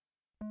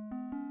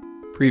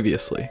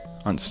Previously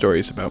on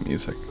Stories About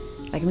Music.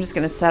 Like, I'm just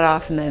going to set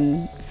off and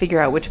then figure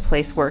out which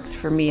place works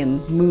for me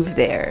and move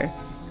there.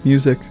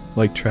 Music,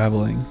 like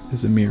traveling,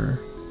 is a mirror.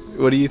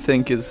 What do you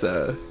think is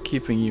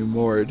keeping you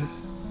moored?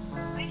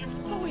 I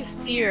just always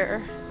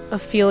fear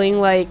of feeling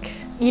like,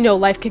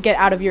 life could get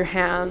out of your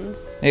hands.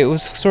 It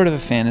was sort of a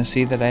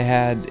fantasy that I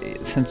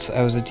had since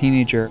I was a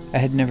teenager. I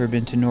had never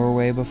been to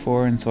Norway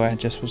before, and so I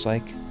just was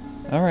like,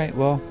 all right,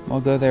 well, I'll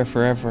go there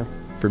forever.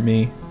 For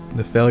me,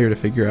 the failure to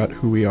figure out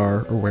who we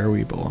are or where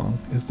we belong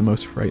is the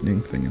most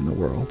frightening thing in the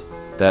world.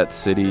 That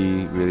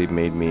city really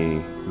made me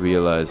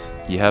realize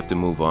you have to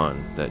move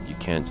on, that you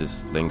can't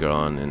just linger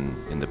on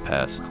in the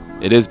past.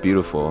 It is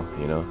beautiful,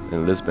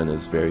 and Lisbon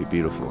is very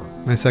beautiful.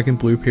 My second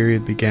blue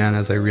period began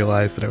as I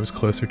realized that I was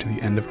closer to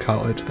the end of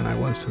college than I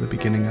was to the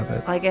beginning of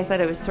it. Like I said,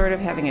 I was sort of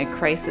having a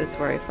crisis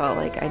where I felt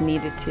like I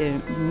needed to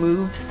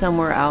move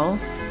somewhere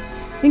else.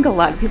 I think a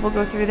lot of people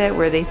go through that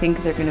where they think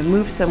they're going to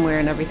move somewhere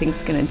and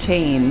everything's going to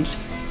change.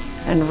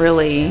 And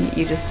really,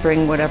 you just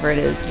bring whatever it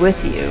is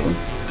with you.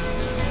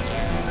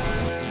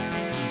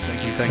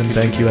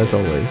 Thank you as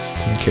always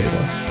to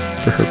Michaela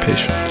for her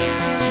patience.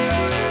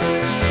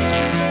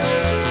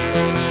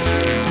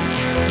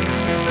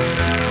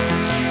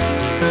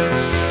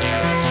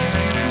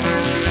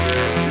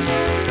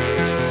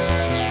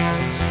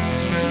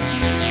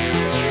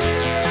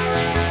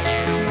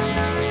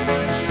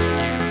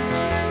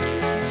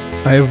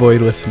 I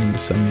avoid listening to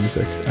some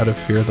music out of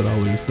fear that I'll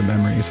lose the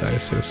memories I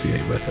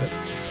associate with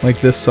it.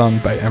 Like this song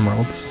by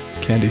Emeralds,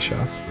 Candy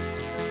Shop.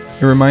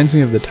 It reminds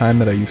me of the time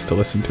that I used to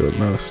listen to it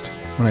most,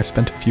 when I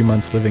spent a few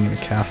months living in a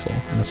castle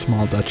in a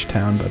small Dutch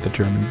town by the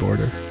German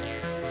border.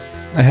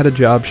 I had a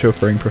job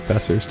chauffeuring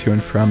professors to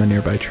and from a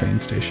nearby train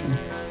station,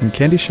 and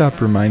Candy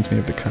Shop reminds me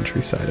of the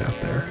countryside out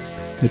there.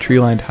 The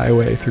tree-lined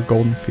highway through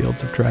golden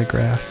fields of dry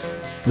grass,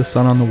 the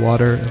sun on the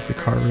water as the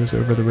car rows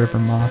over the river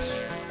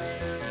Moss.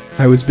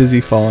 I was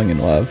busy falling in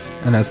love,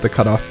 and as the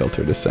cutoff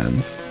filter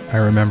descends, I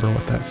remember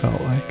what that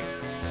felt like.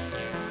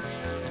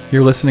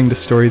 You're listening to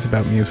Stories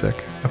About Music,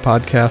 a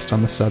podcast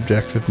on the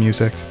subjects of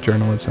music,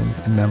 journalism,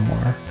 and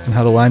memoir, and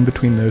how the line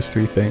between those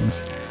three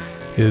things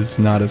is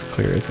not as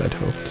clear as I'd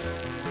hoped.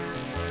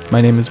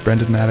 My name is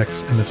Brendan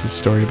Maddox, and this is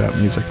Story About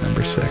Music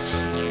number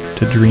 6,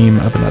 To Dream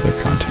of Another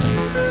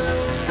Continent.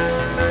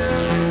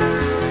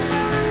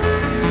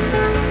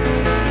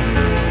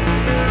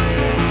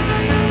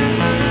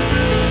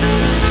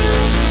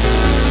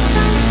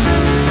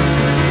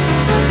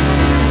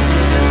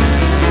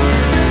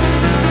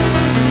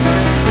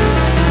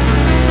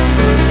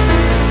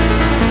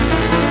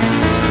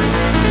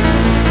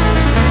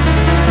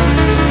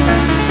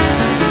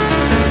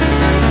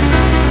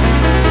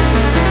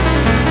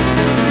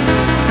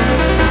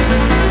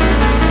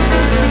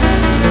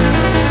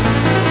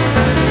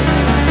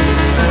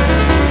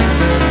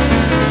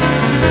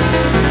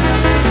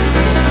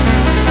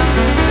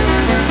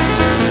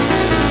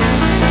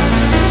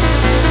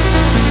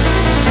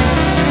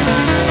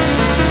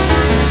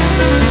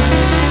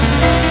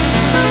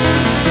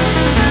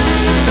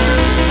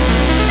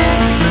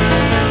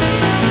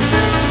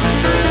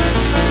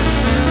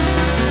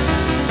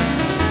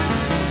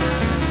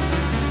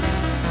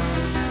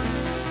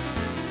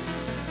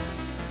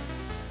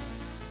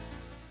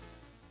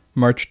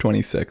 March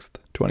 26th,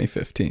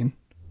 2015.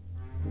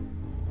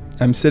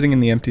 I'm sitting in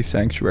the empty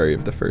sanctuary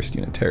of the First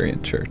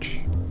Unitarian Church.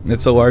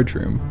 It's a large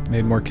room,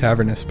 made more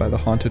cavernous by the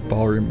haunted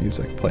ballroom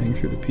music playing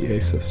through the PA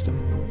system.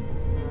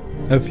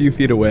 A few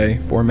feet away,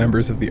 4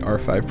 members of the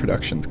R5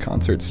 Productions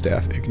concert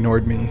staff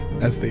ignored me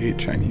as they ate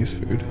Chinese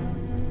food.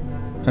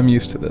 I'm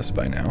used to this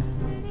by now.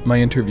 My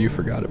interview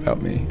forgot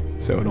about me,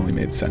 so it only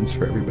made sense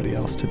for everybody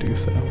else to do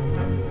so.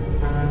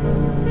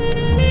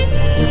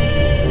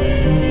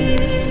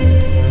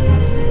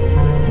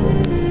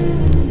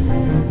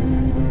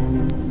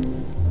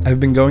 I've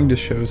been going to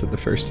shows at the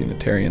First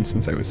Unitarian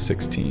since I was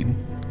 16,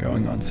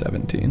 going on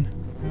 17.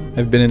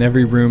 I've been in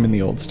every room in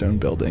the old stone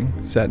building,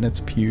 sat in its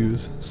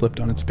pews, slipped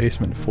on its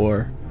basement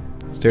floor,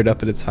 stared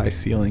up at its high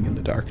ceiling in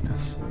the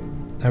darkness.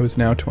 I was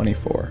now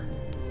 24.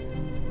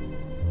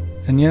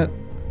 And yet,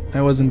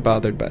 I wasn't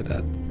bothered by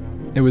that.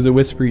 It was a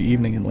whispery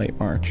evening in late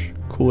March,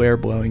 cool air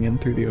blowing in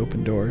through the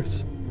open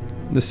doors.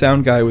 The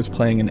sound guy was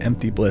playing An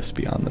Empty Bliss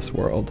Beyond This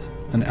World,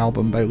 an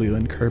album by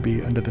Leland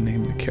Kirby under the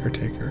name The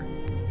Caretaker.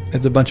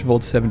 It's a bunch of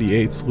old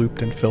 78s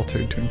looped and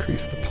filtered to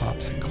increase the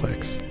pops and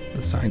clicks,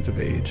 the signs of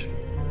age.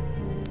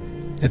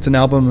 It's an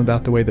album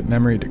about the way that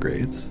memory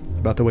degrades,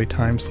 about the way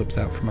time slips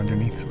out from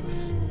underneath of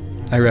us.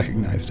 I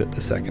recognized it the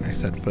second I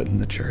set foot in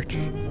the church.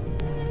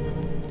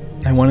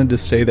 I wanted to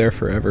stay there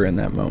forever in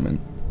that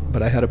moment,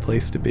 but I had a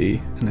place to be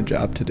and a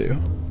job to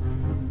do.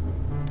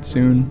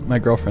 Soon, my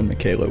girlfriend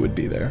Michaela would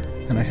be there,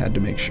 and I had to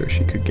make sure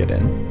she could get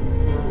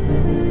in.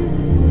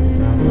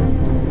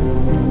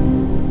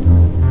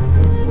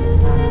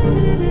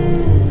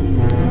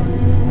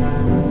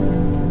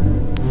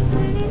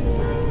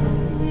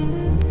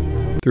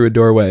 Through a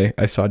doorway,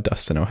 I saw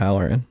Dustin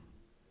O'Halloran.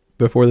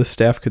 Before the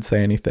staff could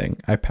say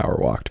anything, I power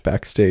walked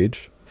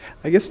backstage.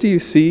 I guess, do you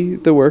see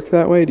the work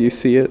that way? Do you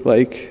see it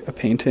like a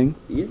painting?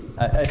 Yeah,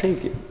 I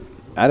think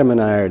Adam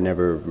and I are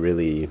never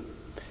really.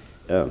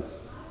 Oh,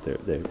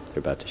 they're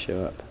about to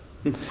show up.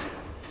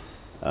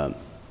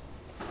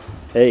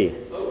 Hey,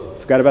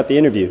 forgot about the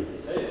interview.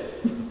 Hey,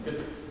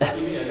 good. I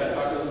got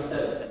tacos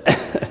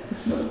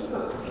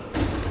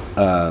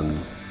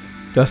instead.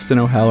 Dustin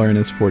O'Halloran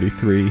is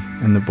 43,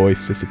 and the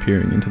voice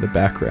disappearing into the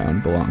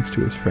background belongs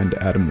to his friend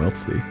Adam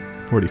Wiltsey,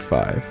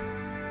 45.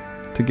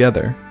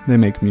 Together, they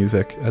make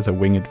music as a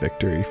winged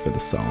victory for the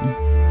Sullen.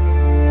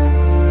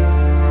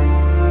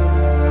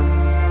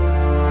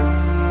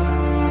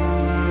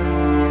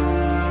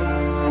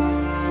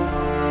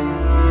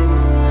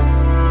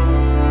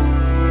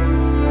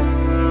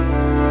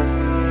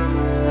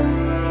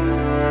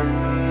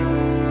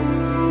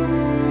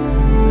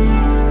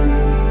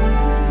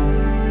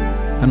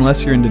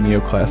 Unless you're into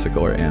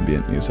neoclassical or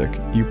ambient music,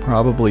 you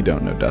probably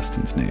don't know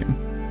Dustin's name.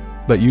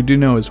 But you do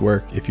know his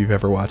work if you've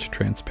ever watched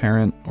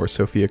Transparent or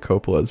Sofia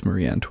Coppola's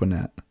Marie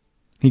Antoinette.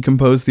 He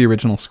composed the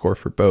original score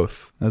for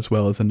both, as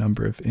well as a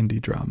number of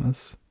indie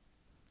dramas.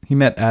 He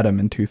met Adam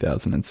in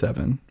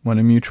 2007, when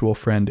a mutual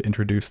friend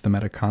introduced them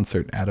at a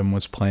concert Adam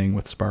was playing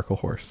with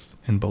Sparklehorse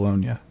in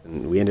Bologna.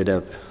 And we ended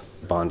up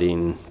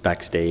bonding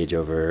backstage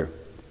over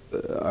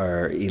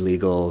our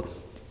illegal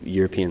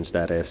European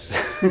status.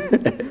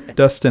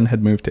 Dustin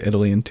had moved to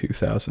Italy in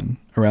 2000,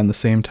 around the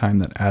same time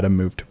that Adam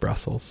moved to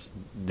Brussels.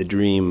 The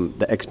dream,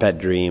 the expat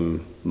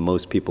dream,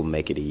 most people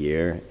make it a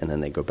year and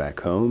then they go back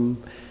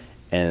home.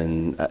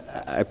 And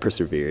I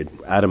persevered.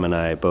 Adam and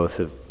I both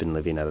have been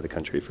living out of the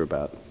country for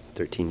about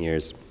 13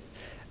 years.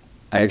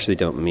 I actually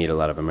don't meet a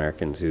lot of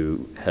Americans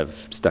who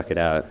have stuck it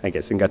out, I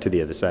guess, and got to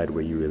the other side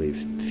where you really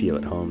feel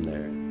at home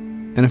there.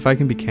 And if I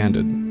can be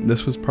candid,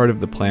 this was part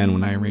of the plan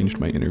when I arranged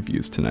my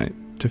interviews tonight,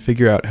 to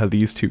figure out how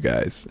these two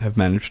guys have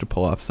managed to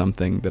pull off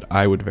something that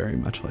I would very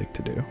much like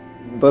to do.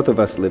 Both of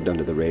us lived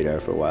under the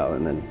radar for a while,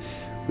 and then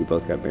we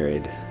both got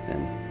married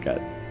and got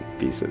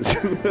visas,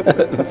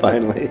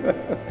 finally.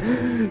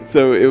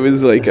 So it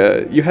was like,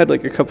 you had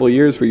like a couple of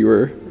years where you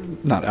were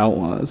not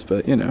outlaws,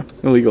 but,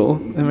 illegal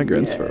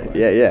immigrants for a while.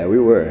 Yeah, we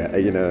were.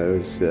 It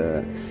was,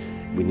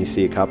 when you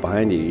see a cop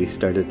behind you, you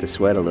started to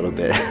sweat a little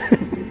bit.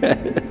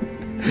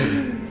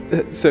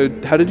 So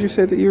how did you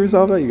say that you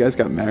resolved that? You guys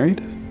got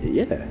married?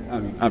 Yeah. I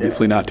mean,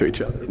 obviously not to each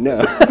other.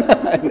 No.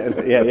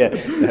 Yeah.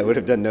 That would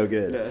have done no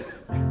good. Yeah.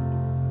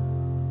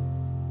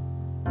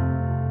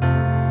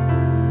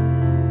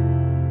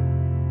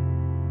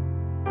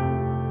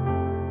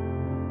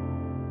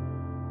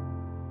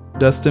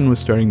 Dustin was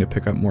starting to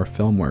pick up more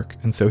film work,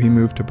 and so he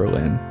moved to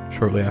Berlin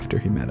shortly after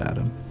he met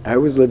Adam. I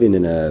was living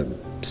in a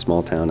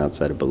small town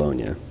outside of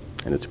Bologna,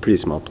 and it's a pretty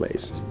small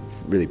place. It's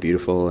really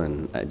beautiful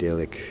and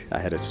idyllic. I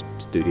had a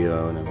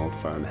studio and an old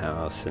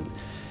farmhouse, and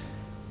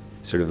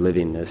sort of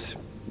living this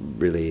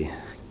really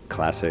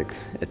classic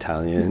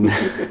Italian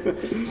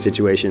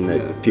situation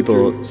that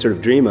people sort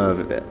of dream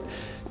of.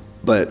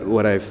 But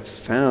what I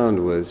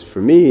found was,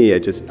 for me, I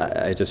just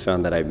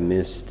found that I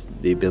missed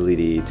the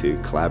ability to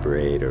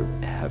collaborate or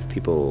have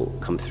people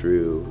come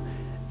through,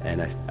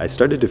 and I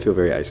started to feel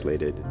very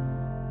isolated.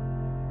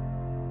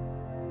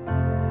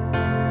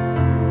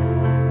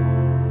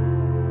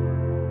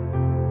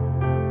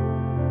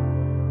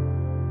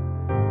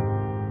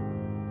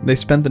 They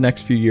spent the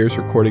next few years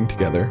recording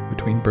together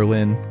between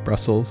Berlin,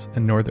 Brussels,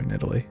 and northern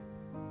Italy.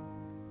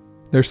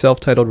 Their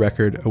self-titled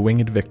record, A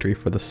Winged Victory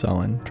for the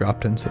Sullen,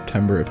 dropped in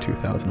September of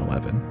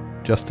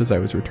 2011, just as I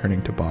was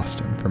returning to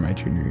Boston for my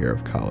junior year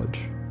of college.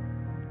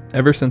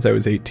 Ever since I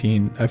was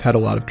 18, I've had a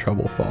lot of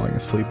trouble falling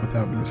asleep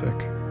without music,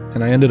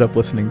 and I ended up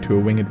listening to A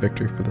Winged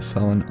Victory for the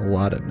Sullen a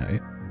lot at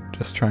night,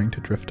 just trying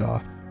to drift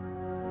off.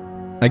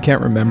 I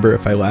can't remember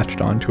if I latched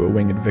onto A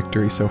Winged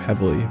Victory so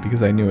heavily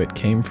because I knew it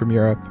came from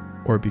Europe,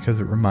 or because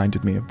it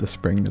reminded me of the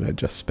spring that I'd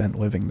just spent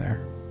living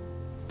there.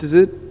 Does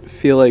it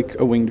feel like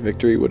A Winged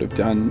Victory would have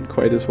done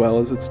quite as well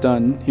as it's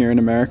done here in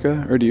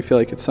America, or do you feel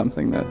like it's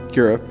something that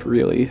Europe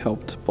really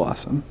helped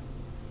blossom?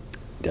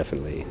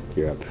 Definitely,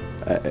 Europe.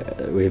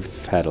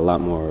 We've had a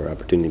lot more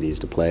opportunities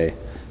to play.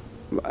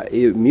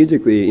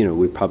 Musically,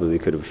 we probably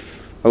could have.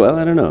 Well,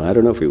 I don't know. I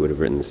don't know if we would have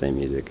written the same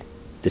music.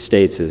 The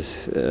States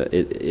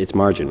it's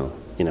marginal.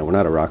 We're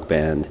not a rock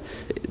band.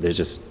 There's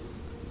just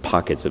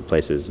pockets of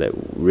places that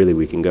really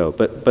we can go.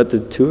 But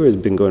the tour has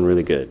been going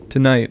really good.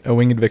 Tonight, A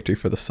Winged Victory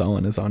for the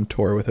Sullen is on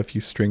tour with a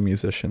few string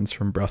musicians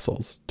from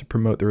Brussels to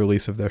promote the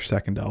release of their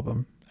second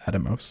album,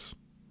 Atomos.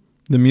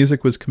 The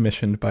music was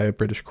commissioned by a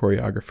British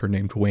choreographer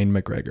named Wayne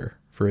McGregor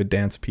for a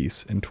dance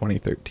piece in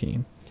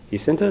 2013. He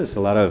sent us a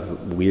lot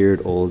of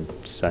weird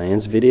old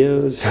science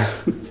videos,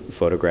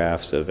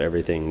 photographs of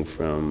everything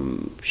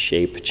from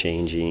shape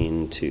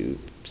changing to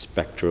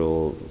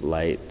spectral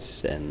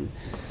lights, and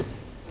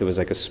there was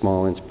like a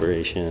small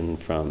inspiration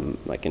from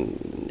like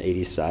an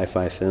 80s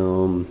sci-fi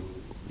film.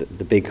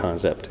 The big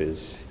concept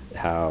is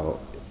how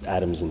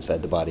atoms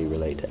inside the body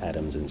relate to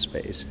atoms in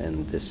space,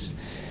 and this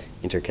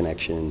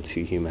interconnection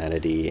to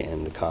humanity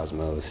and the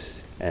cosmos.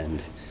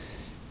 And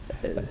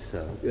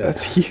So,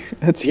 That's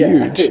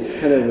huge. It's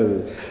kind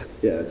of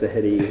it's a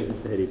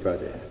heady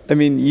project. I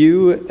mean,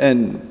 you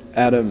and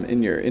Adam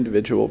in your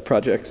individual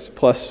projects,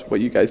 plus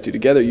what you guys do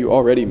together, you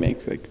already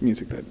make like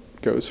music that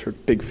goes for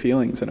big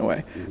feelings in a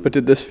way. Mm-hmm. But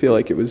did this feel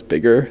like it was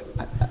bigger?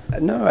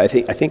 No, I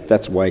think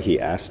that's why he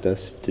asked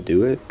us to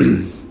do it.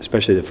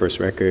 Especially the first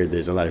record.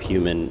 There's a lot of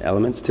human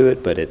elements to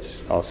it, but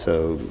it's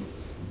also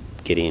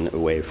getting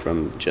away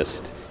from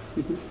just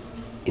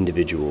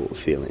individual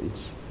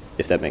feelings,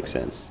 if that makes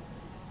sense.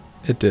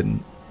 It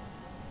didn't.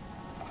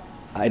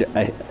 I,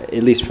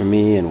 at least for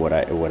me, and what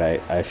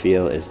I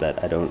feel is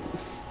that I don't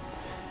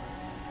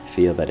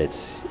feel that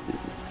it's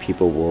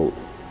people will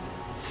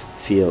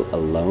feel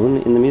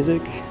alone in the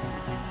music.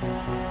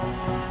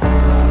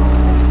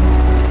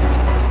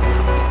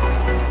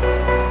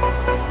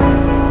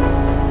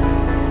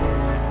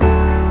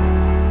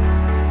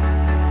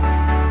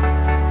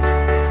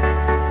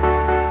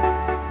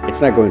 It's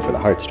not going for the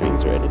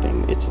heartstrings or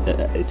anything. It's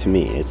to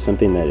me, it's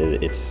something that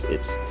it's.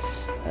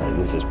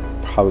 This is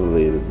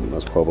probably the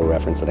most horrible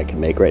reference that I can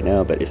make right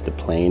now, but if the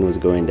plane was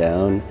going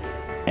down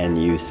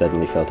and you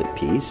suddenly felt at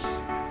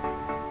peace,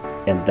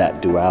 and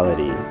that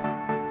duality.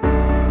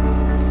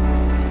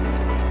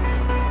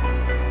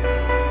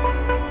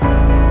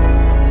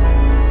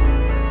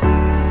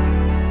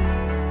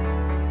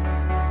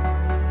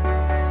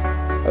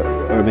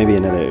 Or maybe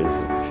another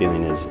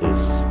feeling is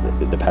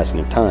the passing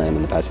of time,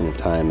 and the passing of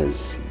time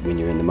is when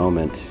you're in the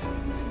moment,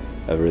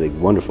 a really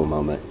wonderful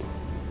moment.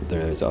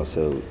 There is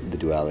also the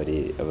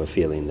duality of a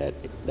feeling that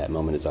that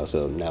moment is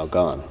also now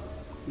gone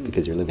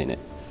because you're living it.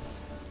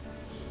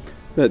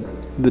 That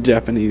the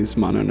Japanese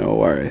mono no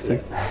aware, I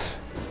think.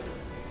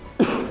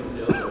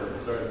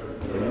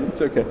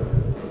 It's okay.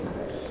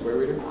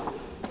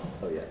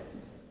 Oh yeah.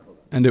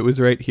 And it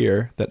was right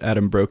here that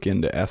Adam broke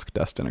in to ask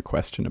Dustin a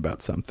question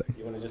about something.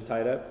 You want to just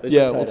tie it up?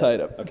 We'll tie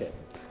it up. Okay.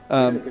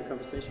 Good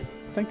conversation.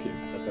 Thank you.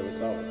 I thought that was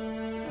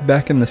solid.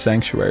 Back in the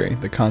sanctuary,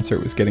 the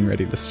concert was getting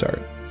ready to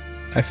start.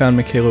 I found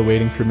Michaela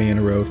waiting for me in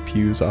a row of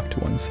pews off to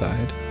one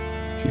side.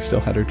 She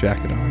still had her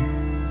jacket on.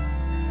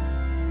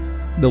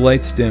 The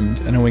lights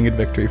dimmed, and a Winged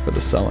Victory for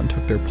the Sullen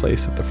took their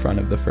place at the front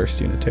of the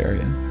First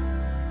Unitarian.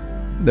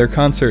 Their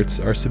concerts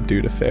are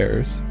subdued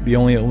affairs, the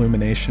only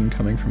illumination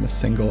coming from a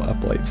single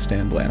uplight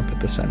stand lamp at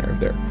the center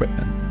of their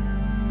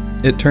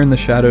equipment. It turned the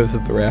shadows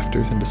of the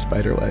rafters into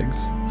spider legs,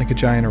 like a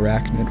giant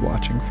arachnid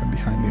watching from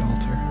behind the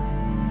altar.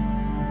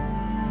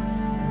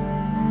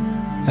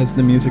 As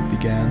the music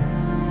began,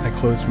 I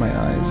closed my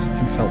eyes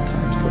and felt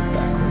time slip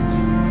backwards.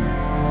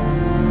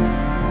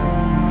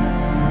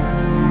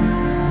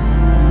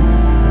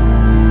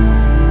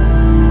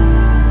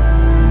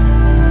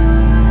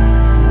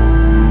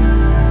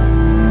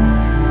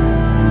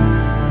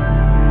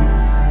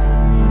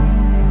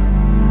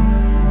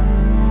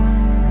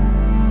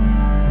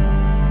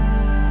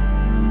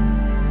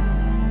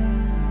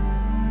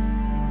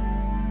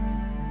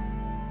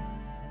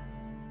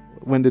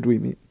 When did we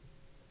meet?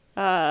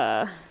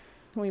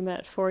 We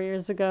met 4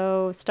 years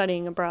ago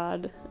studying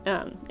abroad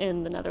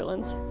in the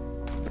Netherlands.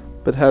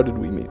 But how did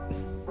we meet?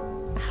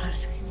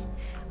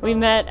 We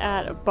met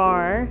at a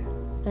bar,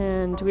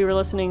 and we were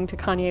listening to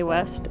Kanye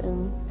West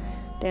and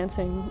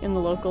dancing in the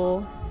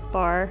local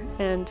bar,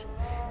 and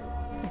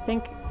I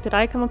think, did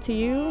I come up to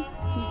you? You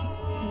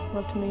come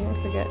up to me,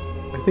 I forget.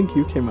 I think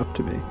you came up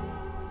to me.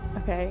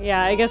 Okay,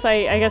 yeah, I guess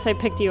I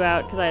picked you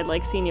out because I had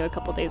like seen you a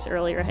couple days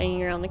earlier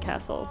hanging around the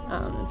castle,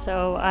 and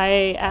so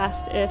I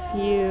asked if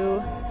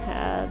you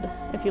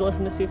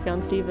listened to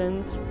Sufjan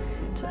Stevens.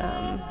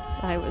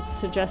 I was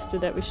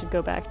suggested that we should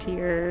go back to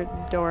your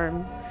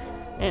dorm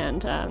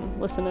and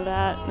listen to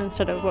that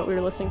instead of what we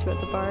were listening to at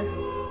the bar.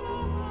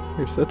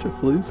 You're such a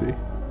floozy.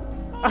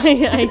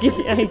 I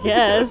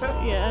guess,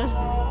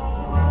 yeah.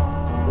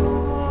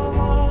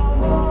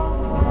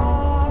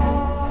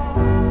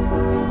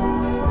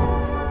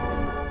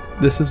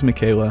 This is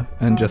Michaela,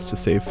 and just to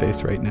save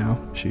face right now,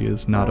 she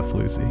is not a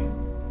floozy.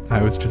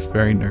 I was just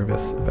very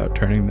nervous about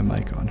turning the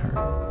mic on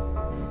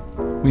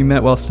her. We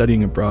met while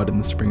studying abroad in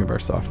the spring of our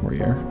sophomore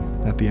year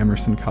at the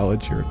Emerson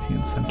College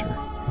European Center,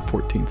 a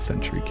 14th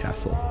century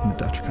castle in the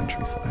Dutch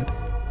countryside.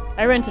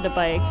 I rented a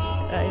bike.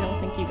 I don't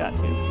think you got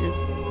to because yours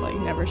like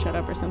never shut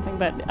up or something.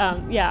 But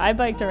yeah, I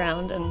biked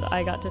around and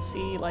I got to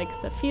see like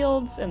the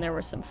fields, and there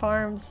were some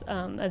farms.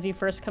 As you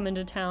first come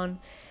into town,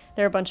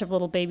 there are a bunch of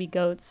little baby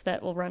goats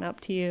that will run up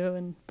to you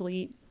and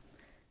bleat.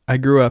 I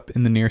grew up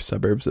in the near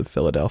suburbs of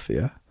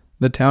Philadelphia.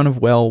 The town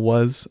of Well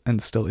was,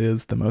 and still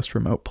is, the most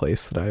remote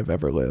place that I have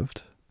ever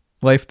lived.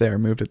 Life there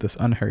moved at this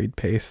unhurried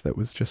pace that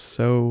was just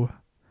so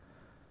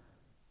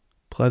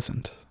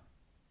pleasant.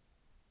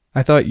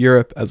 I thought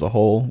Europe as a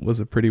whole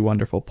was a pretty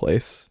wonderful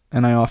place,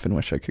 and I often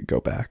wish I could go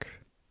back,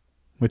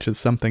 which is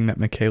something that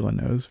Michaela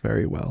knows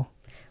very well.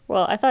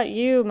 Well, I thought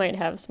you might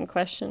have some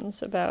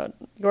questions about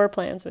your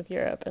plans with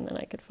Europe, and then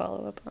I could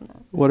follow up on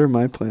that. What are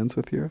my plans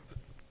with Europe?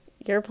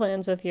 Your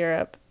plans with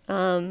Europe.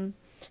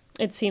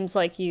 it seems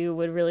like you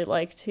would really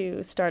like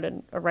to start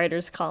a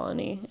writer's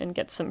colony and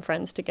get some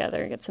friends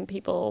together, get some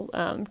people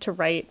to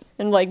write,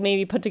 and like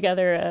maybe put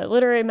together a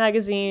literary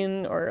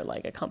magazine or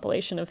like a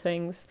compilation of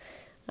things.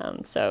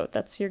 So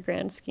that's your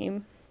grand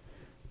scheme.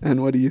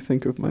 And what do you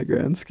think of my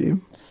grand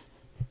scheme?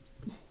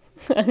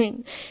 I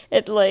mean,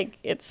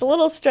 it's a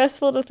little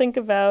stressful to think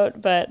about,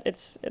 but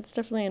it's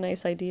definitely a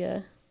nice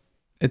idea.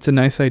 It's a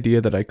nice idea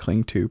that I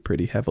cling to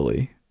pretty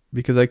heavily,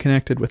 because I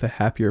connected with a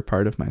happier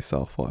part of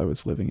myself while I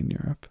was living in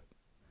Europe.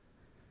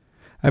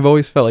 I've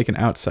always felt like an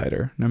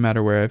outsider, no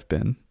matter where I've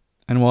been,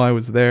 and while I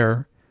was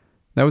there,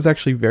 that was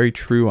actually very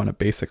true on a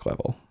basic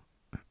level,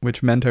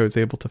 which meant I was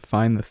able to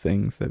find the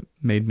things that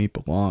made me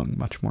belong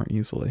much more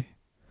easily.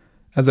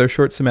 As our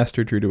short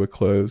semester drew to a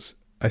close,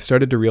 I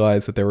started to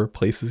realize that there were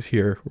places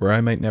here where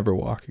I might never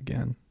walk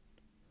again.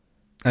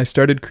 I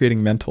started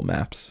creating mental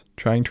maps,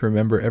 trying to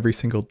remember every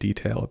single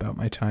detail about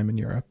my time in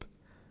Europe.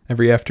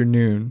 Every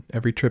afternoon,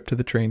 every trip to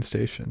the train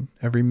station,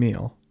 every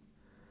meal.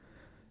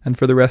 And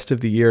for the rest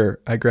of the year,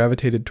 I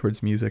gravitated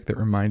towards music that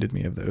reminded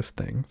me of those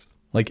things,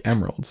 like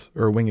Emeralds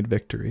or Winged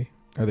Victory,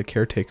 or The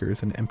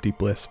Caretakers and Empty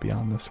Bliss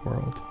Beyond This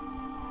World.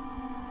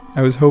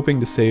 I was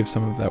hoping to save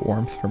some of that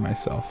warmth for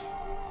myself,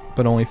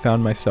 but only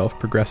found myself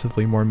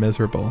progressively more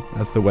miserable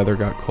as the weather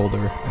got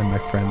colder and my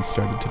friends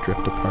started to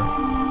drift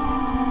apart.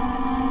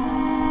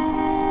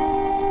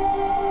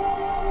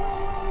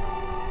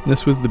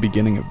 This was the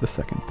beginning of the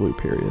second blue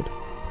period.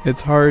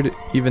 It's hard,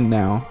 even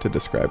now, to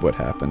describe what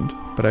happened,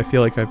 but I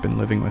feel like I've been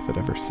living with it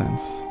ever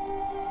since.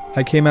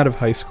 I came out of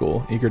high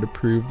school eager to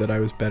prove that I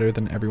was better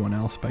than everyone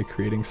else by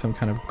creating some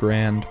kind of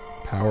grand,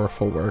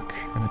 powerful work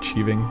and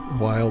achieving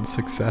wild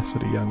success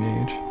at a young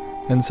age.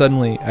 And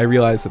suddenly, I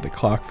realized that the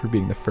clock for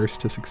being the first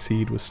to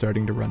succeed was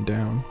starting to run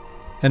down.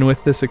 And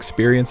with this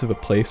experience of a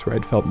place where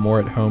I'd felt more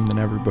at home than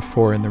ever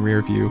before in the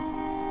rear view,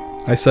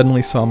 I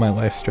suddenly saw my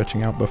life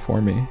stretching out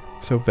before me,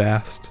 so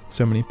vast,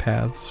 so many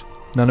paths,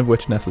 none of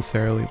which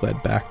necessarily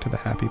led back to the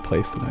happy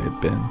place that I had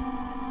been.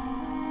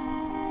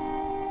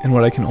 In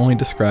what I can only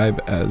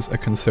describe as a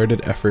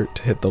concerted effort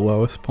to hit the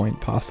lowest point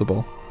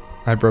possible,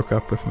 I broke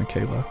up with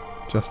Michaela,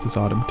 just as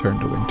autumn turned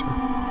to winter.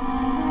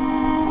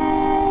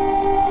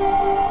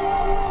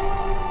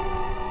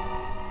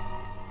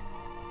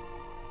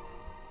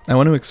 I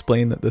want to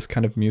explain that this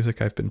kind of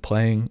music I've been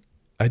playing,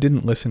 I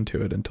didn't listen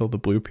to it until the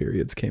blue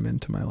periods came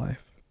into my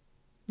life.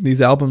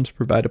 These albums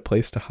provide a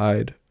place to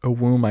hide, a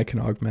womb I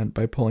can augment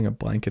by pulling a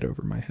blanket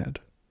over my head,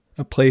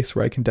 a place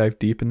where I can dive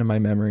deep into my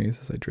memories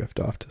as I drift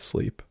off to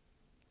sleep.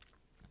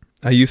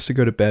 I used to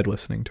go to bed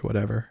listening to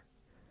whatever,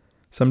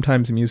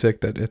 sometimes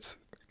music that it's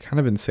kind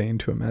of insane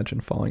to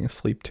imagine falling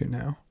asleep to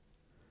now.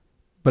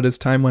 But as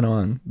time went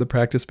on, the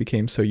practice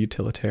became so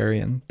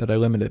utilitarian that I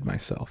limited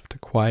myself to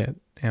quiet,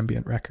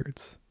 ambient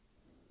records.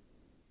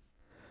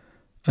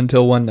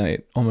 Until one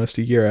night, almost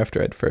a year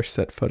after I'd first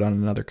set foot on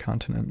another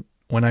continent,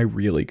 when I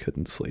really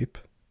couldn't sleep.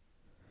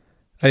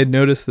 I had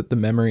noticed that the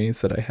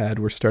memories that I had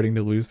were starting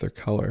to lose their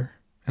color,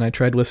 and I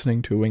tried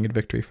listening to A Winged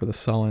Victory for the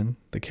Sullen,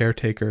 The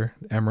Caretaker,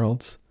 The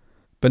Emeralds,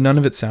 but none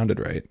of it sounded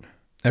right.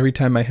 Every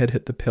time my head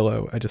hit the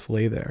pillow, I just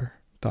lay there,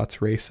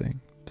 thoughts racing,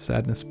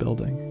 sadness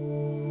building.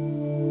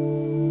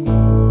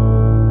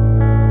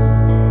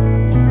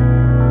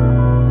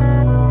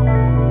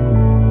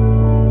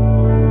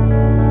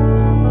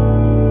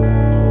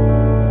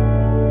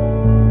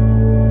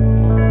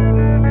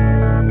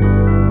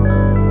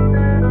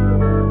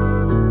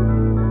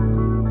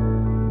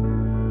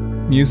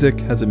 Music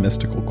has a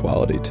mystical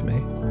quality to me.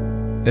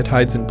 It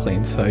hides in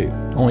plain sight,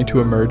 only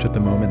to emerge at the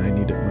moment I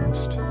need it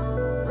most.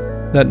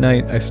 That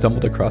night, I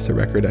stumbled across a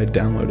record I'd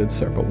downloaded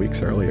several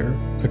weeks earlier,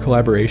 a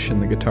collaboration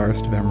the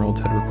guitarist of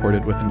Emeralds had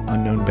recorded with an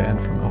unknown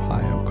band from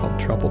Ohio called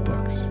Trouble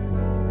Books.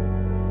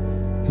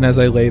 And as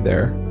I lay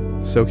there,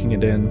 soaking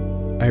it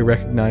in, I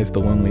recognized the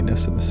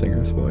loneliness in the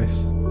singer's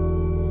voice.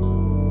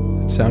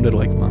 It sounded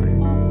like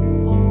mine.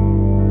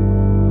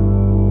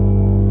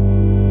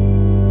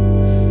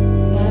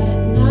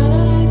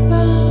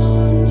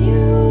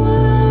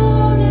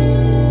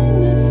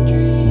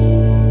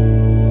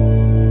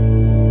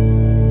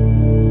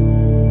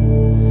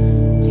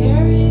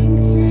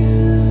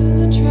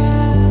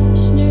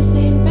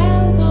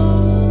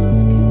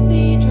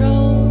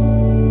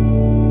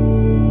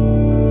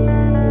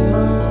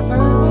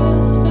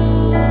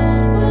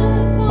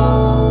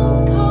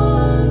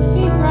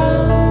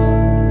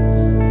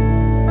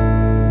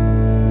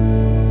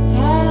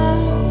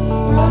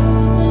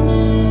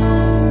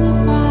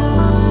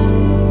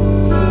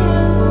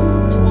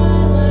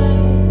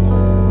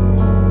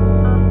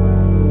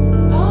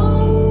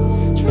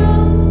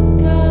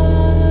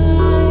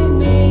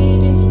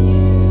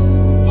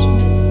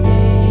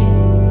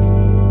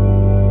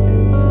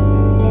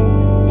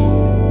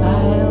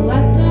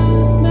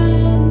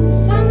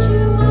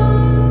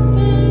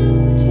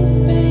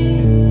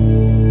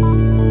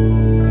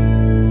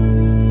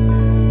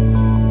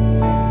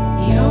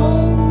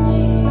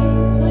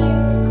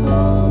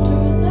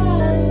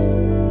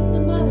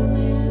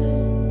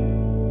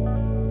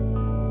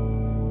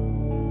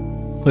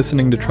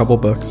 Listening to Trouble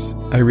Books,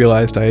 I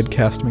realized I had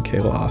cast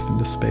Michaela off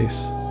into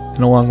space,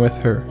 and along with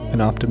her,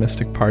 an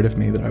optimistic part of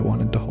me that I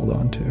wanted to hold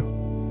on to.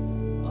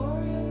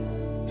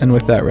 And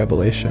with that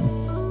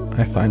revelation,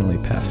 I finally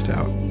passed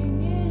out.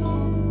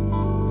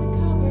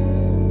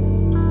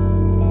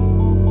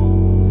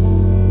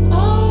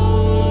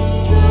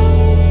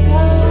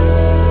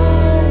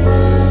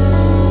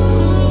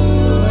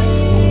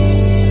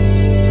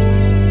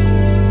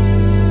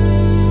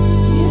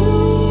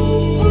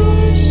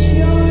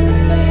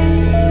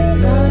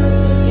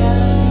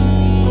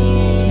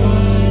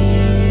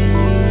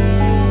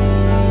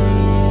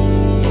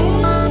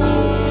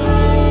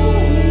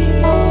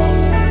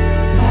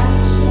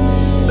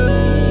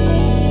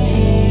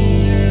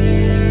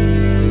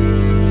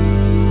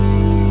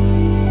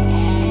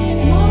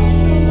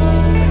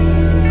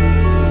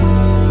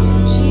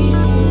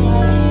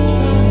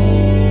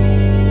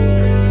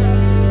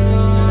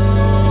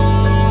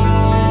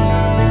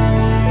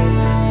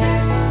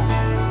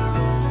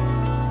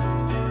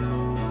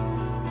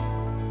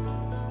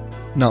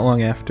 Not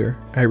long after,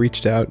 I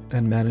reached out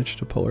and managed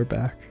to pull her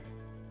back.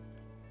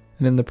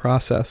 And in the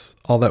process,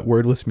 all that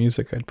wordless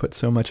music I'd put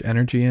so much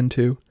energy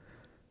into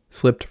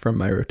slipped from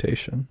my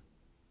rotation.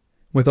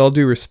 With all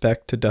due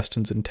respect to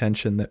Dustin's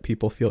intention that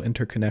people feel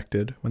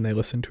interconnected when they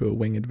listen to a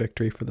winged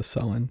victory for the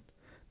sullen,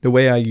 the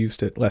way I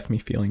used it left me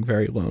feeling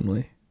very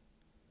lonely.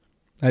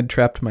 I'd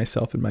trapped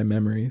myself in my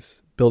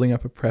memories, building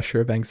up a pressure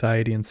of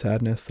anxiety and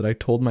sadness that I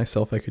told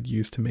myself I could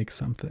use to make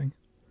something.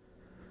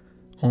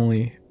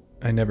 Only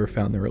I never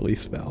found the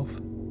release valve.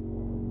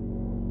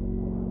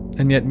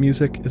 And yet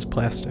music is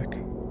plastic.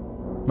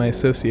 My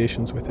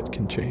associations with it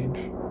can change.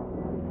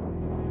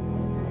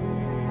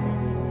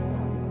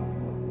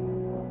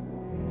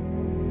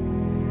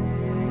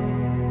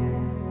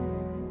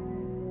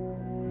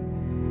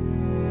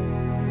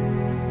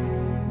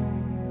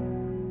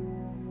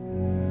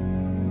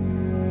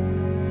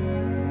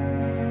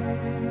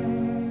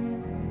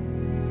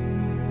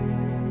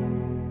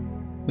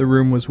 The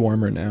room was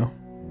warmer now.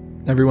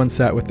 Everyone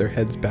sat with their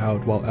heads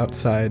bowed while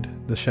outside,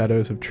 the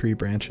shadows of tree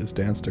branches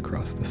danced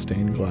across the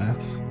stained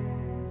glass.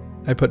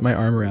 I put my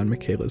arm around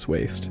Michaela's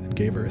waist and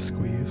gave her a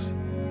squeeze.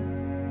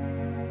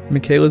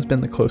 Michaela's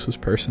been the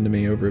closest person to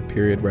me over a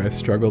period where I've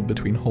struggled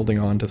between holding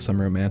on to some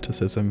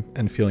romanticism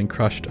and feeling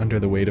crushed under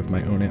the weight of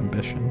my own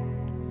ambition.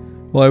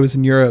 While I was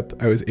in Europe,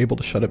 I was able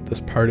to shut up this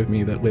part of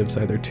me that lives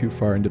either too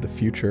far into the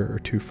future or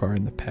too far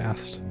in the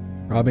past,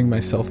 robbing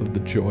myself of the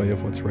joy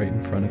of what's right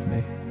in front of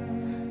me.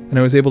 And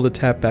I was able to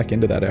tap back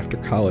into that after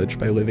college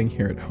by living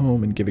here at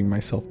home and giving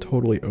myself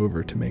totally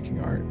over to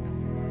making art.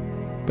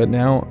 But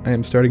now I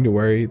am starting to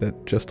worry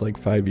that just like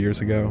 5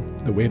 years ago,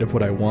 the weight of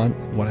what I want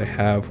and what I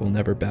have will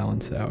never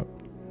balance out.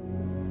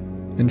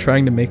 In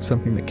trying to make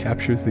something that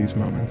captures these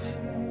moments,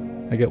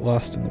 I get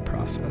lost in the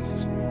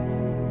process.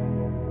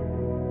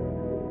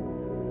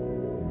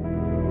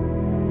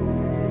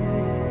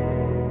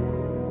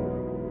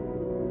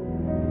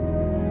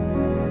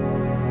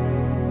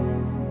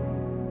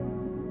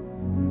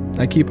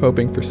 I keep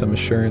hoping for some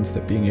assurance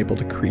that being able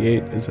to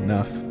create is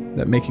enough,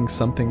 that making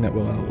something that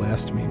will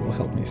outlast me will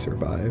help me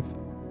survive.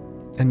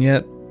 And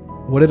yet,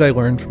 what did I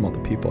learn from all the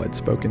people I'd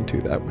spoken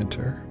to that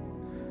winter?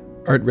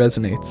 Art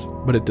resonates,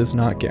 but it does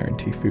not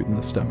guarantee food in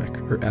the stomach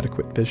or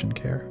adequate vision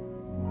care.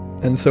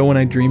 And so when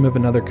I dream of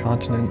another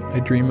continent, I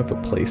dream of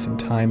a place and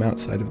time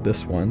outside of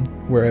this one,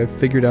 where I've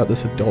figured out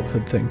this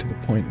adulthood thing to the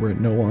point where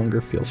it no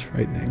longer feels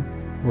frightening,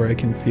 where I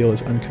can feel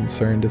as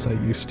unconcerned as I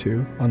used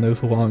to on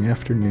those long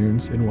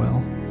afternoons in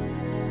Well.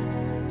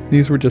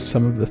 These were just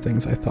some of the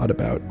things I thought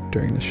about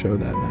during the show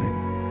that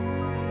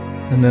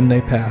night. And then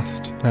they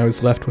passed, and I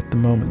was left with the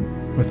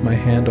moment, with my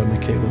hand on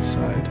Michaela's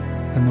side,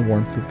 and the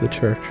warmth of the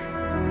church.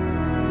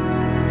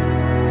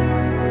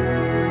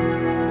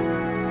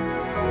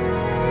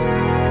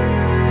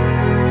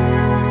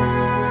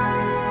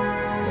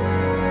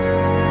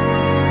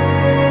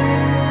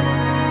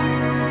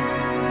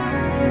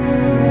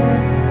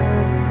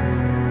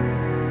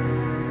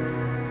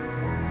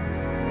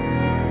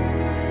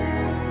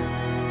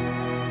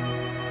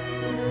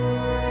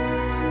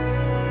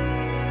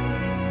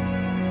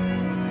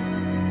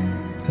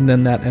 And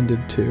then that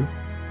ended too.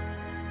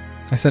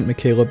 I sent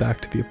Michaela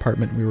back to the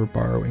apartment we were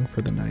borrowing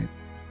for the night.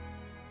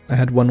 I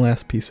had one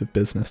last piece of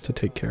business to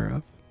take care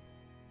of.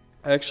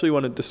 I actually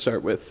wanted to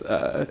start with,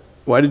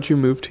 why did you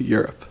move to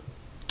Europe?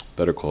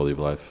 Better quality of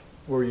life.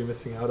 What were you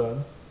missing out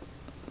on?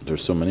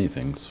 There's so many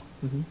things.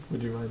 Mm-hmm.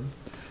 Would you mind?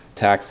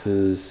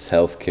 Taxes,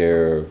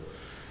 healthcare,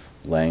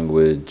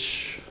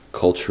 language,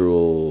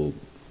 cultural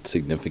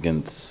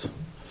significance,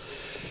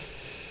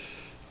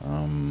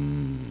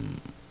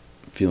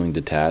 feeling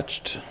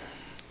detached,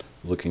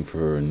 looking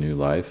for a new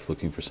life,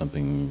 looking for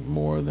something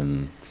more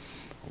than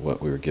what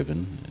we were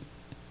given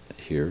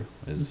here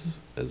as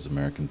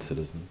American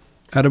citizens.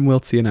 Adam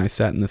Wiltsey and I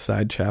sat in the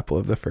side chapel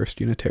of the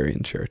First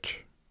Unitarian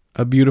Church,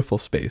 a beautiful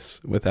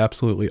space with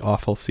absolutely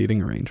awful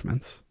seating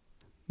arrangements.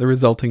 The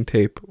resulting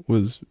tape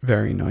was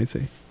very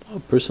noisy.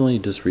 Well, personally, you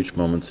just reach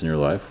moments in your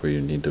life where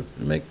you need to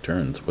make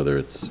turns, whether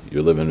it's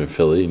you're living in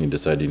Philly and you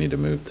decide you need to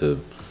move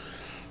to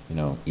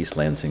East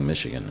Lansing,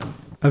 Michigan.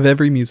 Of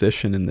every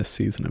musician in this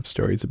season of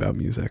Stories About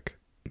Music,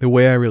 the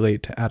way I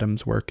relate to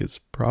Adam's work is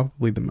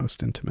probably the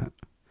most intimate.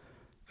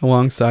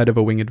 Alongside of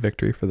A Winged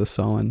Victory for the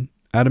Sullen,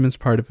 Adam is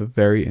part of a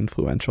very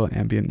influential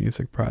ambient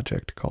music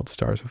project called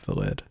Stars of the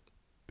Lid,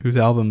 whose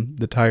album,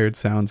 The Tired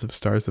Sounds of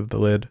Stars of the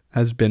Lid,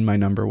 has been my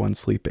 #1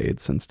 sleep aid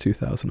since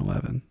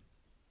 2011.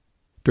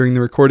 During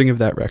the recording of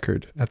that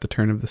record, at the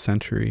turn of the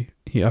century,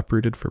 he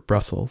uprooted for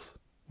Brussels,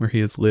 where he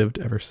has lived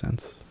ever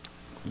since.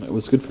 It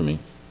was good for me.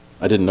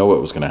 I didn't know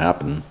what was going to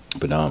happen,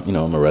 but now,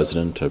 I'm a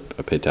resident. I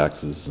pay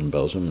taxes in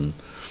Belgium, and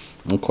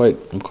I'm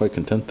quite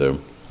content there.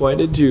 Why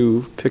did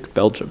you pick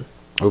Belgium?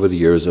 Over the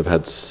years, I've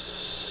had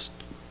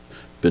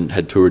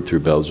toured through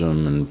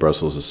Belgium and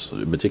Brussels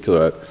in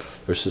particular.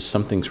 There's just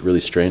something really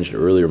strange. It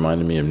really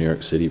reminded me of New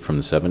York City from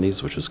the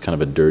 70s, which was kind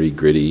of a dirty,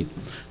 gritty,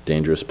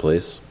 dangerous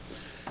place.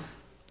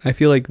 I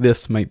feel like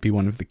this might be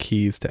one of the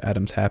keys to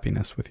Adam's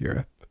happiness with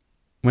Europe.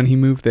 When he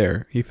moved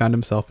there, he found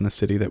himself in a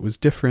city that was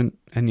different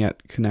and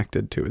yet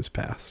connected to his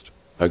past.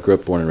 I grew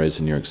up, born and raised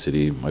in New York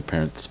City. My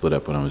parents split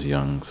up when I was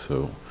young,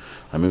 so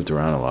I moved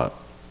around a lot.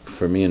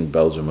 For me in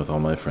Belgium with all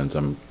my friends,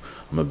 I'm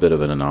a bit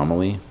of an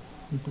anomaly.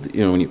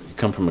 When you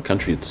come from a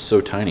country, it's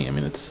so tiny.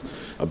 It's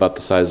about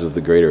the size of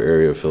the greater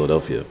area of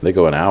Philadelphia. They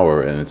go an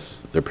hour, and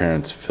their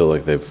parents feel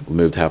like they've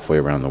moved halfway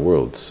around the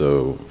world.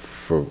 So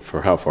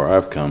for how far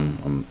I've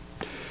come,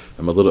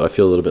 I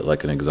feel a little bit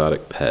like an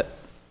exotic pet.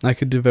 I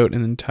could devote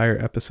an entire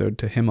episode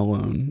to him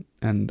alone,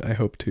 and I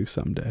hope to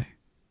someday.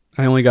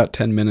 I only got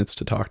 10 minutes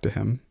to talk to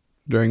him,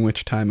 during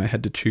which time I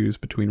had to choose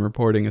between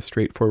reporting a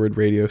straightforward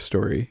radio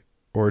story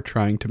or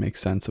trying to make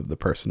sense of the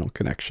personal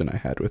connection I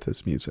had with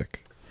his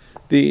music.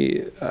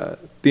 The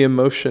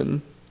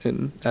emotion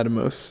in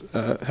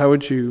Atomos, how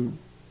would you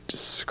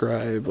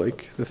describe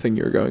the thing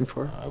you're going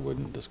for? I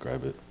wouldn't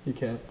describe it. You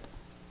can't?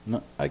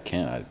 No, I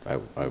can't.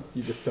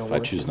 You just don't. I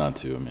choose not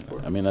to.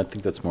 I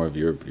think that's more of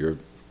your.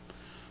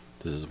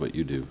 This is what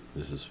you do.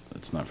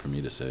 It's not for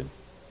me to say.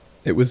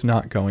 It was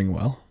not going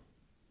well.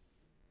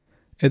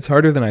 It's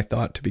harder than I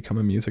thought to become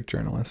a music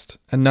journalist,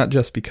 and not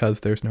just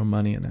because there's no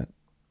money in it.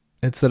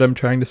 It's that I'm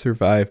trying to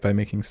survive by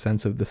making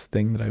sense of this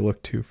thing that I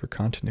look to for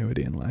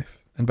continuity in life,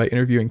 and by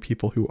interviewing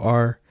people who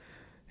are,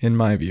 in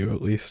my view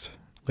at least,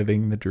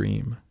 living the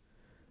dream.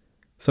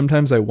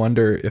 Sometimes I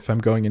wonder if I'm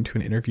going into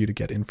an interview to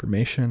get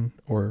information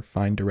or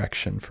find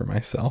direction for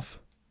myself.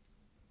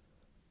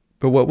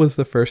 But what was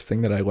the first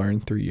thing that I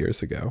learned 3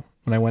 years ago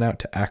when I went out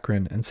to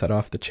Akron and set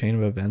off the chain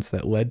of events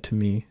that led to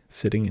me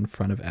sitting in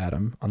front of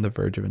Adam on the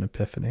verge of an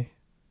epiphany?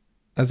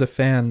 As a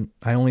fan,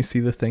 I only see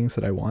the things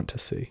that I want to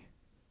see.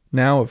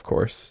 Now, of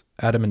course,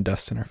 Adam and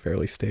Dustin are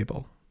fairly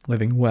stable,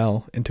 living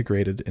well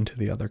integrated into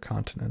the other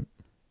continent.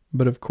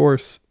 But of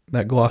course,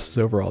 that glosses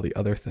over all the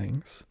other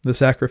things, the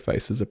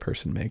sacrifices a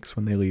person makes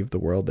when they leave the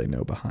world they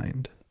know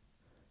behind.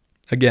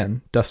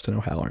 Again, Dustin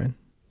O'Halloran.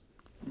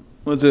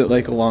 Was it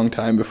a long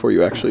time before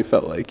you actually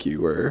felt like you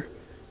were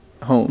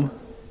home?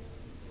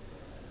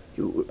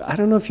 I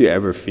don't know if you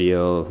ever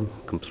feel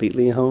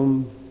completely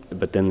home,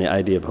 but then the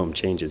idea of home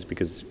changes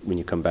because when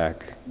you come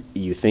back,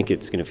 you think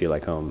it's going to feel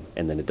like home,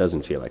 and then it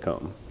doesn't feel like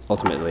home.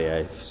 Ultimately,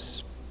 I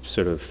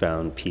sort of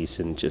found peace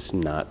in just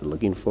not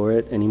looking for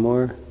it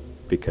anymore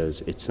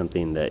because it's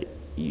something that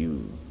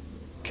you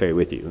carry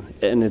with you,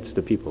 and it's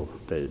the people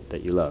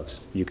that you love.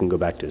 You can go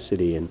back to a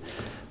city, and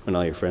when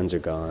all your friends are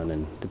gone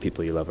and the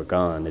people you love are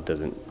gone, it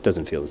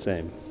doesn't feel the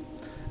same.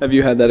 Have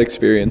you had that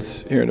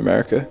experience here in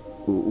America?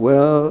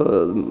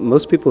 Well,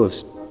 most people have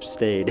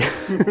stayed.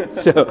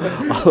 So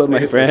all of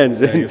my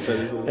friends and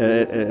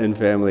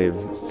family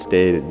have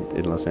stayed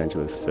in Los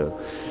Angeles, so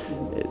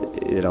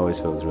it always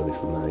feels really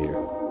familiar.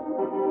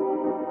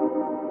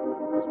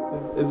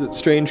 Is it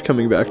strange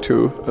coming back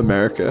to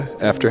America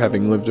after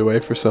having lived away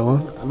for so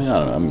long? I don't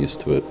know. I'm used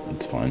to it.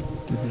 It's fine.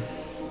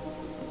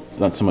 Mm-hmm. It's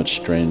not so much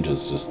strange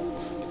as just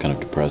kind of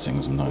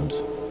depressing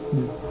sometimes.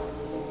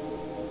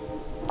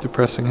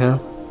 Depressing how?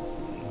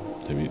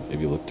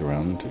 Have you looked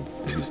around?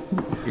 Have you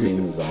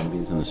seen the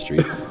zombies in the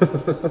streets?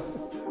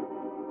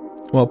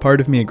 While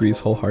part of me agrees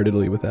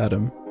wholeheartedly with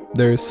Adam,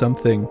 there is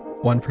something,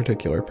 one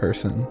particular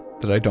person,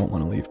 that I don't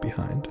want to leave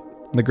behind.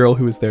 The girl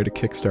who was there to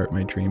kickstart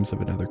my dreams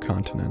of another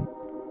continent,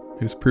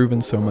 who's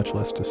proven so much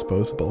less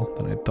disposable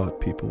than I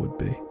thought people would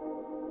be.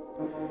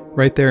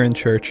 Right there in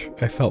church,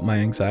 I felt my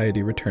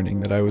anxiety returning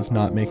that I was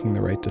not making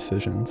the right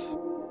decisions.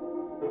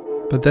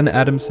 But then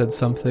Adam said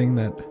something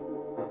that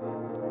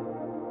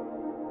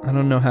I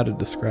don't know how to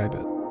describe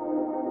it.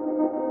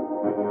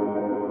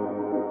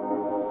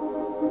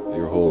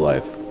 Your whole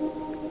life,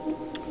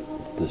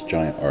 it's this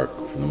giant arc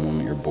from the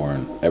moment you're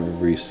born.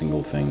 Every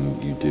single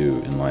thing you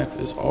do in life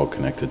is all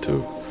connected to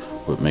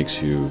what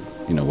makes you,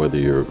 whether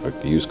you're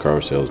a used car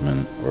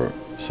salesman or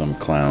some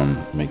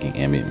clown making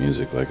ambient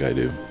music like I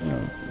do.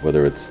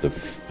 Whether it's the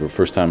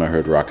first time I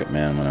heard Rocket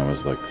Man when I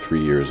was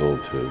 3 years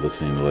old, to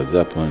listening to Led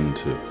Zeppelin,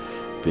 to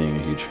being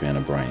a huge fan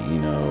of Brian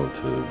Eno,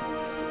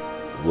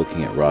 to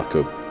looking at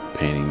Rothko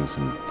paintings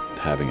and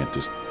having it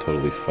just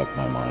totally fuck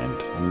my mind.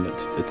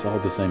 It's all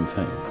the same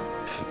thing.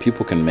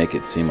 People can make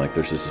it seem like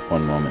there's just this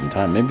one moment in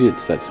time. Maybe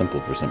it's that simple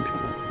for some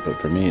people, but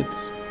for me,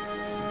 it's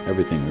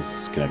everything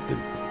is connected.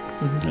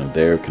 Mm-hmm. You know,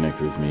 they're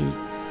connected with me.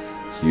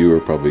 You are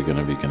probably going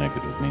to be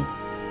connected with me.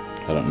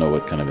 I don't know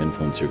what kind of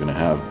influence you're going to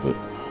have, but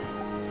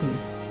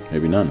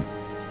maybe none.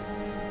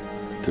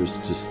 There's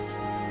just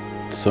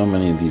so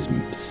many of these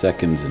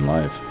seconds in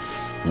life.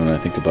 When I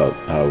think about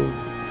how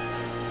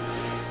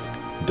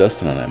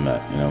Dustin and I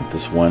met, you know,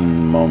 this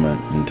one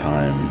moment in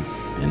time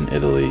in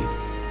Italy,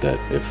 that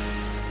if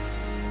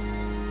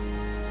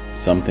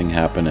something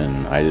happened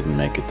and I didn't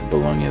make it to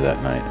Bologna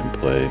that night and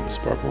play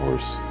Sparkle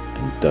Horse,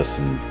 and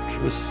Dustin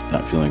was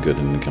not feeling good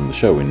and didn't come to the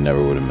show, we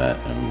never would have met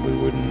and we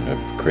wouldn't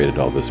have created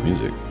all this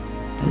music.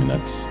 I mean,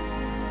 that's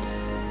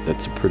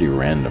a pretty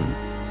random,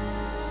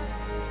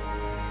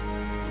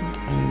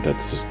 and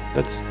that's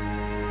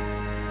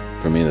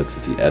for me, that's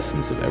the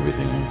essence of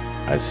everything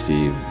I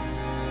see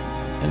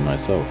in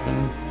myself,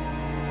 and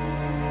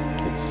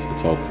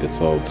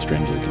it's all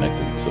strangely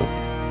connected. So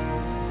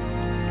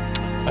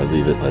I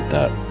leave it at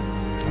that.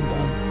 I'm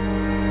done.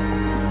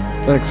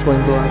 That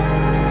explains a lot.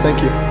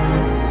 Thank you.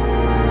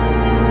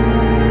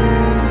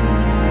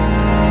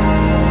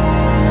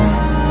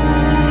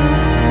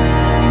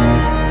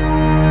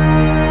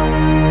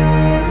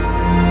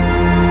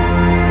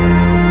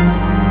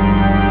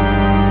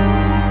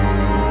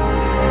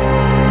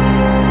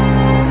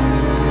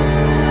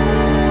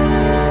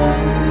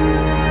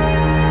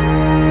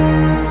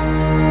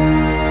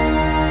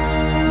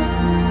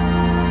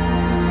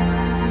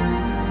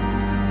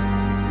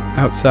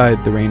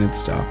 Outside, the rain had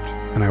stopped,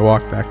 and I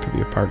walked back to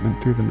the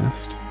apartment through the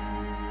mist.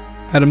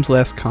 Adam's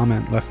last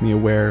comment left me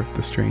aware of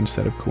the strange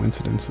set of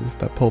coincidences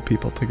that pull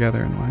people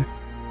together in life.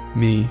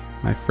 Me,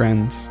 my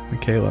friends,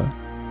 Michaela,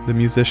 the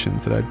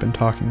musicians that I'd been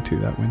talking to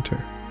that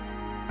winter.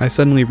 I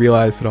suddenly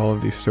realized that all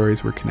of these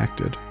stories were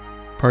connected,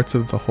 parts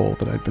of the whole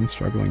that I'd been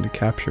struggling to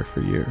capture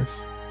for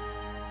years.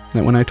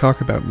 That when I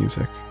talk about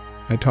music,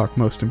 I talk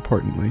most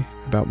importantly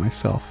about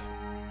myself.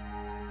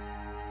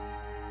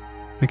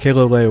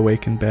 Michaela lay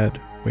awake in bed,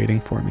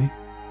 waiting for me.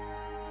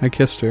 I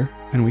kissed her,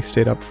 and we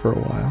stayed up for a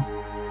while,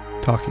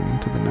 talking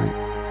into the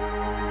night.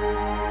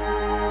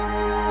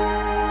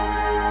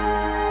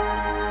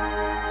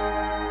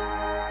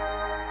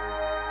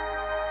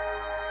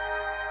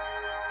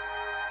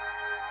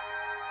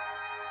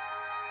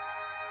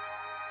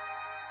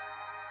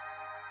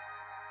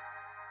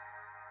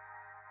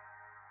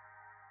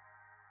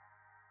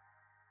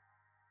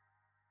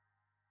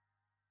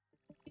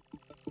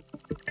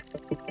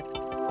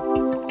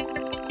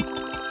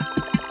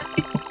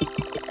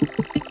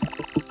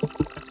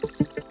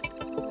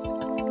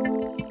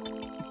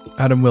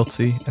 Adam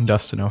Wiltsey and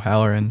Dustin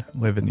O'Halloran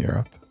live in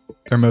Europe.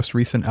 Their most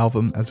recent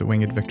album as a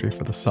winged victory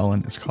for the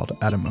Sullen is called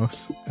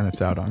Atomos, and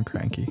it's out on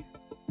Cranky.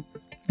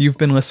 You've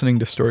been listening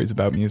to Stories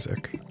About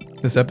Music.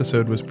 This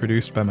episode was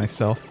produced by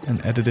myself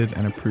and edited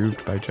and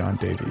approved by John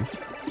Davies.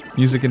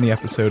 Music in the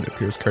episode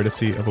appears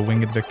courtesy of A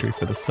Winged Victory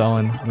for the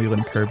Sullen,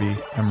 Leland Kirby,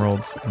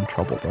 Emeralds, and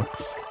Trouble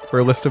Books. For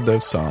a list of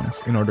those songs,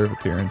 in order of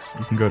appearance,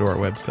 you can go to our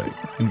website,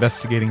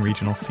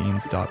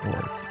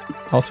 investigatingregionalscenes.org.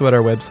 Also at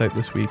our website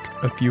this week,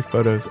 a few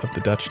photos of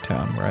the Dutch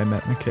town where I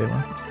met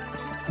Michaela.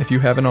 If you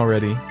haven't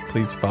already,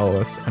 please follow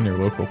us on your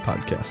local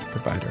podcast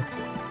provider.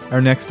 Our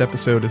next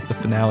episode is the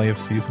finale of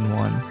Season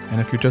 1, and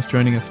if you're just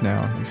joining us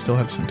now, you still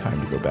have some time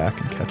to go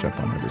back and catch up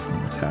on everything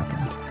that's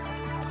happened.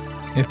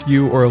 If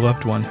you or a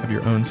loved one have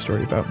your own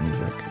story about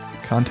music,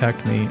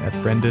 contact me at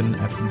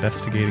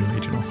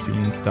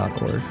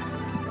brendan@investigatingregionalscenes.org.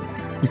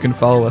 You can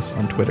follow us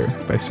on Twitter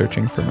by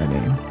searching for my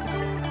name.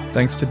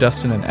 Thanks to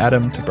Dustin and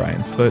Adam, to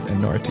Brian Foote and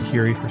Nora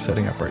Tahiri for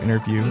setting up our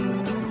interview,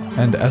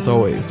 and as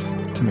always,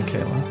 to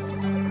Michaela.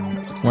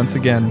 Once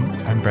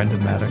again, I'm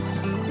Brendan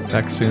Maddox,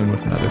 back soon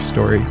with another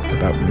story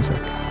about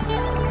music.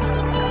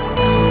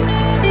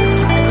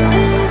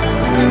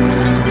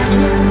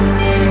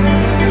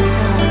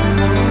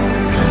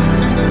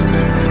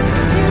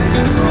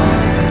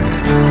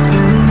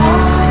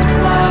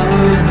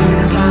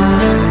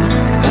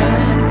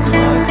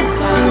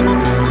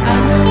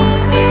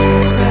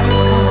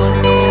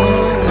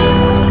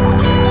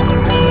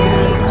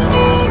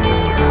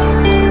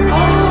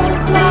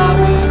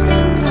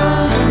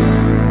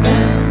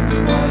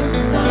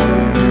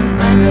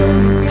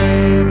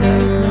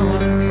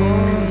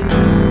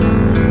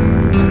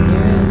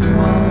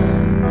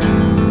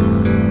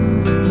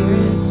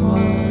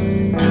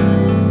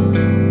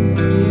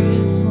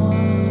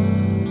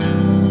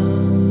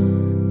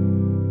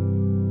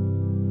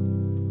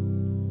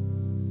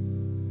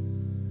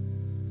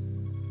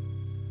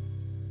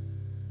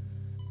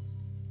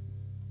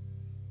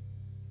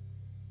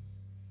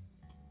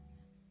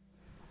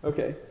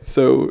 Okay,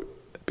 so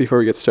before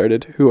we get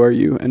started, who are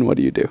you and what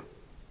do you do?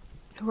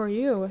 Who are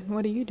you and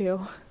what do you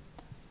do?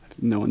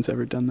 No one's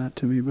ever done that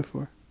to me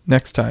before.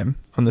 Next time,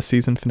 on the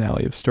season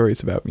finale of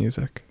Stories About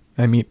Music,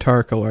 I meet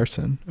Tarika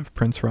Larson of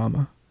Prince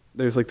Rama.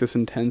 There's like this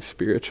intense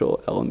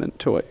spiritual element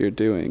to what you're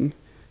doing.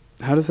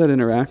 How does that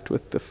interact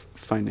with the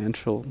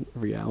financial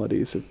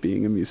realities of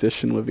being a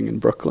musician living in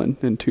Brooklyn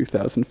in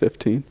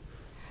 2015?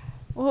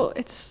 Well,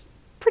 it's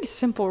pretty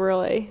simple,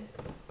 really.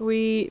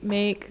 We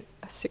make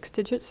a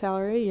 6-digit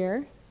salary a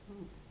year,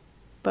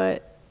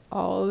 but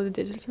all of the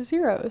digits are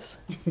zeros.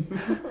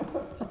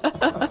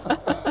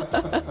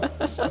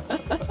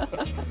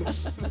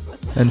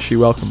 And she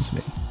welcomes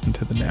me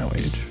into the now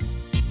age.